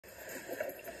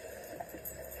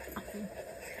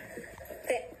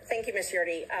Thank you, Ms.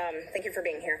 Yurdi. Thank you for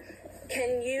being here.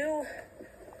 Can you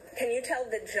tell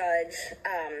the judge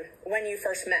when you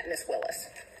first met Miss Willis?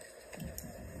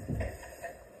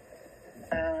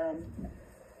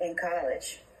 In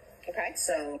college. Okay.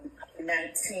 So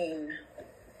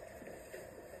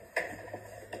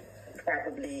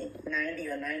probably 90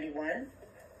 or 91.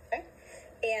 Okay.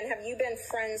 And have you been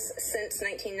friends since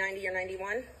 1990 or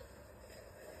 91?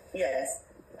 Yes.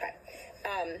 Okay.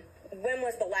 When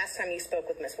was the last time you spoke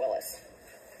with Miss Willis?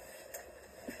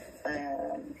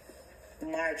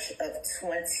 March of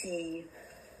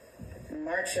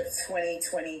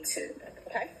 2022.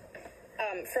 Okay.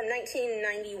 From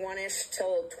 1991-ish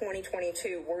till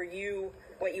 2022, were you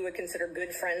what you would consider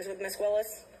good friends with Miss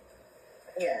Willis?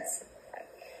 Yes.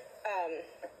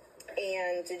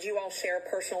 And did you all share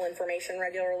personal information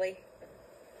regularly?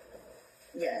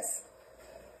 Yes.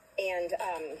 And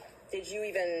did you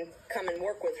even come and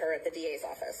work with her at the DA's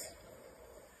office?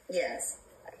 Yes.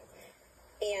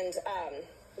 And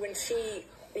when she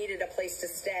needed a place to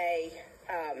stay,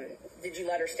 did you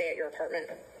let her stay at your apartment?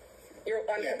 Yes.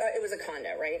 It was a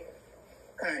condo, right?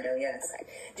 Condo, yes. Okay.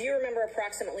 Do you remember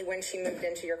approximately when she moved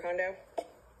into your condo?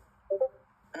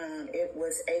 It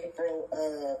was April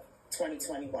of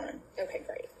 2021. Okay,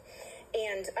 great.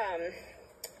 And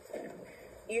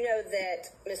you know that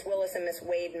Ms. Willis and Ms.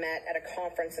 Wade met at a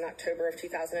conference in October of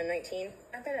 2019?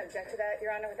 I'm going to object to that,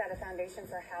 Your Honor, without a foundation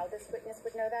for how this witness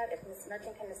would know that. If Ms.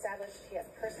 Merchant can establish she has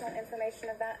personal information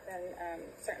of that, then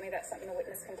certainly that's something the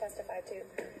witness can testify to.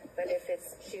 But if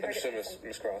she heard it... Understood,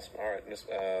 Ms. Cross. All right, Ms.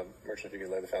 Merchant, if you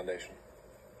could lay the foundation.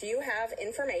 Do you have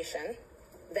information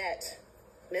that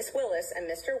Ms. Willis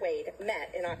and Mr. Wade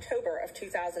met in October of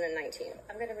 2019?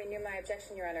 I'm going to renew my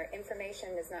objection, Your Honor.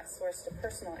 Information is not sourced to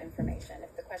personal information.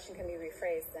 If the question can be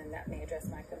rephrased, then that may address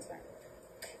my concern.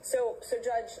 So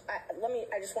Judge,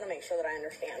 I just want to make sure that I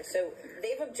understand. So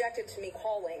they've objected to me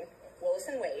calling Willis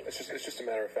and Wade. It's just a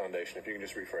matter of foundation. If you can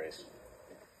just rephrase.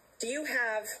 Do you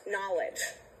have knowledge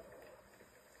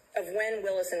of when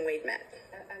Willis and Wade met?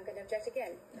 I'm going to object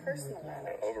again. Personal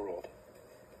knowledge. Overruled.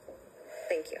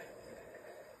 Thank you.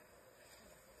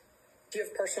 Do you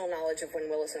have personal knowledge of when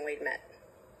Willis and Wade met?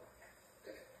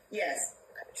 Yes.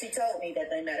 She told me that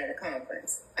they met at a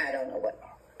conference. I don't know what.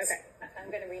 Okay. I'm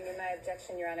going to renew my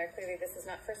objection, Your Honor. Clearly, this is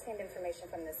not first-hand information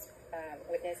from this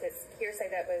witness. It's hearsay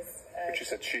that was... But she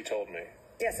said she told me.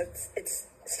 Yes, it's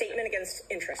statement against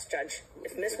interest, Judge.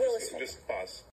 If Ms. Willis... Just pause.